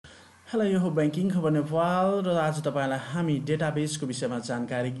Hello, यो हो banking खबर नेपाल र आज तपाईलाई हामी डेटाबेसको विषयमा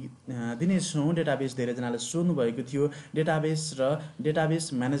जानकारी दिनेछौँ। डेटाबेस धेरैजनाले सोध्नु भएको थियो। डेटाबेस र डेटाबेस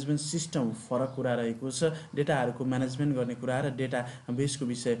म्यानेजमेन्ट सिस्टम फरक कुरा रहेको छ। डेटाहरूको म्यानेजमेन्ट गर्ने कुरा र डेटाबेसको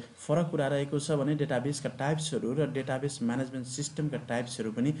विषय फरक कुरा रहेको छ भने डेटाबेसका टाइप्सहरू र डेटाबेस म्यानेजमेन्ट सिस्टमका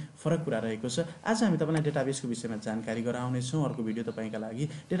टाइप्सहरू पनि फरक कुरा रहेको छ। आज हामी तपाईलाई डेटाबेसको विषयमा जानकारी गराउनेछौँ। अर्को भिडियो तपाईका लागि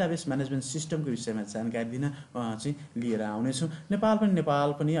डेटाबेस म्यानेजमेन्ट सिस्टमको विषयमा जानकारी दिन चाहिँ लिएर आउनेछौँ।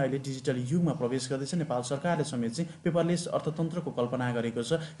 नेपाल पनि अहिले डिजिटल युगमा प्रवेश गर्दैछ। नेपाल सरकारले समेत चाहिँ पेपरलेस अर्थतन्त्रको कल्पना गरेको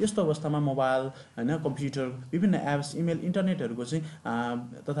छ। यस्तो अवस्थामा मोबाइल हैन कम्प्युटर विभिन्न एप्स इमेल इन्टरनेटहरूको चाहिँ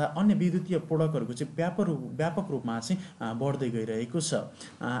तथा अन्य विद्युतीय प्रोडक्टहरूको चाहिँ व्यापक रूपमा चाहिँ बढ्दै गइरहेको छ।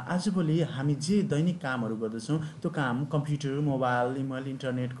 आजभोलि हामी जे दैनिक कामहरू गर्दछौँ त्यो काम कम्प्युटर मोबाइल इमेल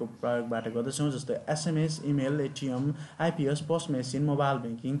इन्टरनेटको प्रयोगबाट गर्दछौँ। जस्तै SMS email ATM IPS post machine mobile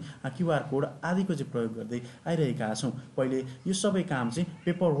banking QR code आदिको चाहिँ प्रयोग गर्दै आइरहेका छौँ। पहिले यो सबै काम चाहिँ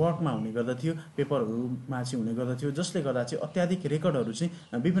पेपर वर्कमा हुने गर्दथ्यो, पेपरहरूमा चाहिँ हुने गर्दथ्यो, जसले गर्दा चाहिँ अत्याधिक रेकर्डहरू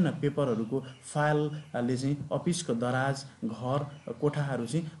चाहिँ विभिन्न पेपरहरूको फाइलले चाहिँ अफिसको दराज घर कोठाहरू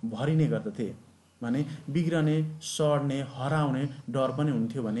चाहिँ भरिने गर्दथे। भने बिग्रने सड्ने हराउने डर पनि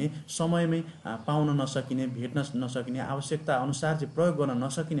हुन्थ्यो भने समयमै पाउन नसकिने भेट्न नसकिने आवश्यकता अनुसार चाहिँ प्रयोग गर्न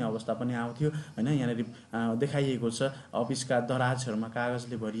नसकिने अवस्था पनि आउँथ्यो हैन। यहाँनिर देखाइएको छ अफिसका दराजहरूमा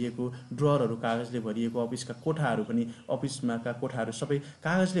कागजले भरिएको, ड्ररहरू कागजले भरिएको, अफिसका कोठाहरू पनि अफिसमाका कोठाहरू सबै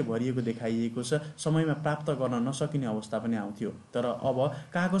कागजले भरिएको देखाइएको छ। समयमा प्राप्त गर्न नसकिने अवस्था पनि आउँथ्यो। तर अब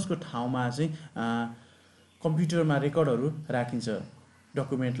कागजको ठाउँमा चाहिँ कम्प्युटरमा रेकर्डहरू राखिन्छ।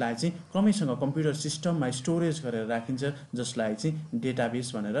 डकुमेन्टलाई चाहिँ क्रमैसँग कम्प्युटर सिस्टममा स्टोरेज गरेर राखिन्छ, जसलाई चाहिँ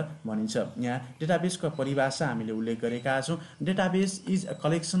डेटाबेस भनेर भनिन्छ। यहाँ डेटाबेसको परिभाषा हामीले उल्लेख गरेका छौँ। Database is a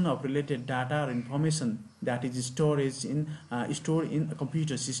collection of related data और information that is store in a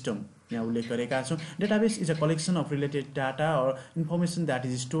computer system. यहाँ उल्लेख गरेका छौँ। Database is a collection of related data और information that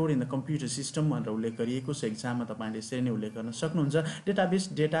is store in the computer system भनेर उल्लेख गरिएको छ। एक्जाममा तपाईँले यसरी नै उल्लेख गर्न सक्नुहुन्छ। डेटाबेस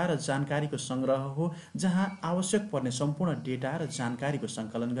डेटा र जानकारीको सङ्ग्रह हो जहाँ आवश्यक पर्ने सम्पूर्ण डेटा र जानकारीको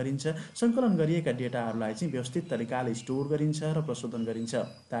सङ्कलन गरिन्छ। सङ्कलन गरिएका डेटाहरूलाई चाहिँ व्यवस्थित तरिकाले स्टोर गरिन्छ र प्रशोधन गरिन्छ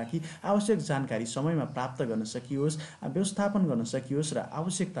ताकि आवश्यक जानकारी समयमा प्राप्त गर्न सकियोस्, व्यवस्थापन गर्न सकियोस् र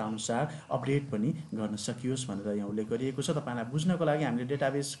आवश्यकता अनुसार अपडेट पनि गर्न सकियोस् भनेर यहाँ उल्लेख गरिएको छ। तपाईँलाई बुझ्नको लागि हामीले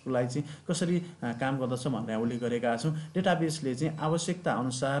डेटाबेसलाई चाहिँ कसरी काम गर्दछ भनेर उल्लेख गरेका छौँ। डेटाबेसले चाहिँ आवश्यकता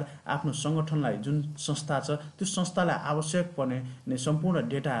अनुसार आफ्नो सङ्गठनलाई जुन संस्था छ त्यो संस्थालाई आवश्यक पर्ने सम्पूर्ण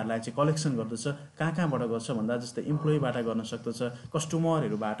डेटाहरूलाई चाहिँ कलेक्सन गर्दछ। कहाँबाट गर्छ भन्दा जस्तै इम्प्लोइबाट गर्न सक्दछ,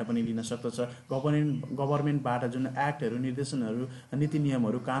 कस्टमरहरूबाट पनि लिन सक्दछ, गभर्मेन्टबाट जुन एक्टहरू निर्देशनहरू नीति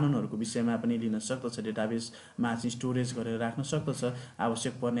नियमहरू कानुनहरूको विषयमा पनि लिन सक्दछ। डेटाबेसमा चाहिँ स्टोरेज गरेर राख्न सक्दछ।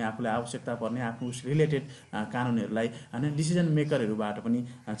 आवश्यक पर्ने आफूलाई आवश्यकता पर्ने आफ्नो रिलेटेड कानुनहरूलाई हैन डिसिजन मेकरहरूबाट पनि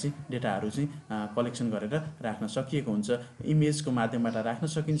चाहिँ डेटाहरू चाहिँ कलेक्सन गरेर राख्न सकिएको हुन्छ। इमेजको माध्यमबाट राख्न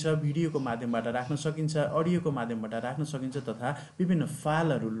सकिन्छ, भिडियोको माध्यमबाट राख्न सकिन्छ, अडियोको माध्यमबाट राख्न सकिन्छ तथा विभिन्न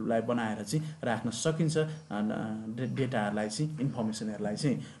फाइलहरूलाई बनाएर चाहिँ राख्न सकिन्छ डेटाहरूलाई चाहिँ इन्फर्मेसनहरूलाई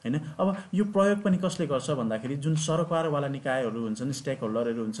चाहिँ हैन। अब यो प्रयोग पनि कसले गर्छ भन्दाखेरि जुन सरकारवाला निकायहरू हुन्छन्, स्टेक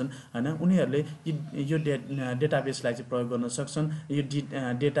होल्डरहरू हुन्छन् हैन, उनीहरूले यो डेटाबेसलाई चाहिँ प्रयोग गर्न सक्छन्। यो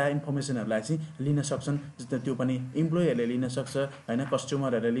डेटा इन्फर्मेसनहरूलाई चाहिँ लिन सक्छन्। जस्तै त्यो पनि इम्प्लोइहरूले लिन सक्छ हैन,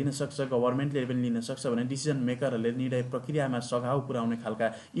 कस्टमरहरूले लिन सक्छ, गभर्मेन्टले पनि लिन सक्छ भने डिसिजन मेकरहरूले निर्णय प्रक्रियामा सघाउ पुर्याउने खालका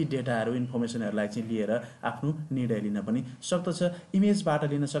यी डेटाहरू इन्फर्मेसनहरूलाई चाहिँ लिएर आफ्नो निर्णय लिन पनि सक्दछ। इमेजबाट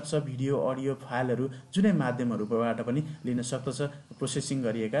लिन सक्छ, भिडियो अडियो फाइलहरू जुनै माध्यमहरूबाट पनि लिन सक्दछ प्रोसेसिङ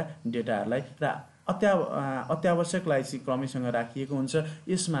गरिएका डेटाहरूलाई। र अत्यावश्यकलाई चाहिँ क्रमैसँग राखिएको हुन्छ।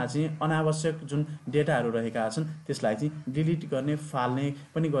 यसमा चाहिँ अनावश्यक जुन डेटाहरू रहेका छन् त्यसलाई चाहिँ डिलिट गर्ने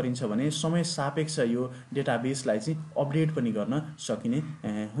फाल्ने पनि गरिन्छ भने समय सापेक्ष यो डेटाबेसलाई चाहिँ अपडेट पनि गर्न सकिने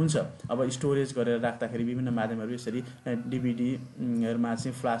हुन्छ। अब स्टोरेज गरेर राख्दाखेरि विभिन्न माध्यमहरू यसरी डिभिडीहरूमा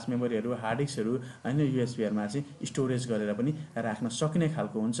चाहिँ फ्ल्यास मेमोरीहरू हार्ड डिस्कहरू हैन युएसबीहरूमा चाहिँ स्टोरेज गरेर पनि राख्न सकिने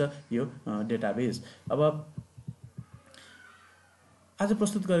खालको हुन्छ यो डेटाबेस। अब आज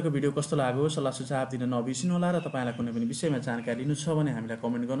प्रस्तुत गरेको भिडियो कस्तो लाग्यो सल्लाह सुझाव दिन नबिर्सिनुहोला र तपाईँलाई कुनै पनि विषयमा जानकारी लिनु छ भने हामीलाई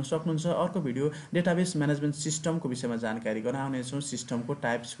कमेन्ट गर्न सक्नुहुन्छ। अर्को भिडियो डेटाबेस म्यानेजमेन्ट सिस्टमको विषयमा जानकारी गराउनेछौँ। सिस्टमको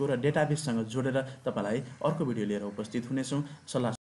टाइप्सको र डेटाबेससँग जोडेर तपाईँलाई अर्को भिडियो लिएर उपस्थित हुनेछौँ। सल्लाह